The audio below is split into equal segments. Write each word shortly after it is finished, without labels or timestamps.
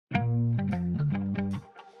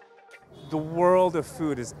the world of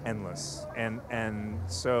food is endless, and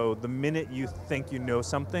so the minute you think you know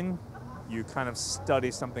something, you kind of study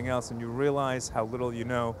something else and you realize how little you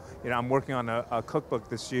know. You know, I'm working on a cookbook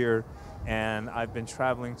this year, and I've been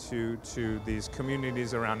traveling to these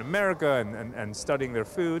communities around America and studying their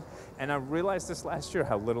food, and I realized this last year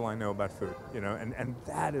how little I know about food, you know, and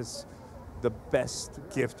that is the best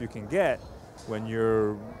gift you can get when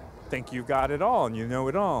you think you got it all and you know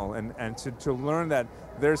it all, and to learn that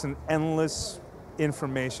there's an endless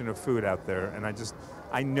information of food out there, and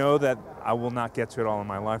I know that I will not get to it all in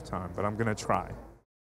my lifetime, but I'm gonna try.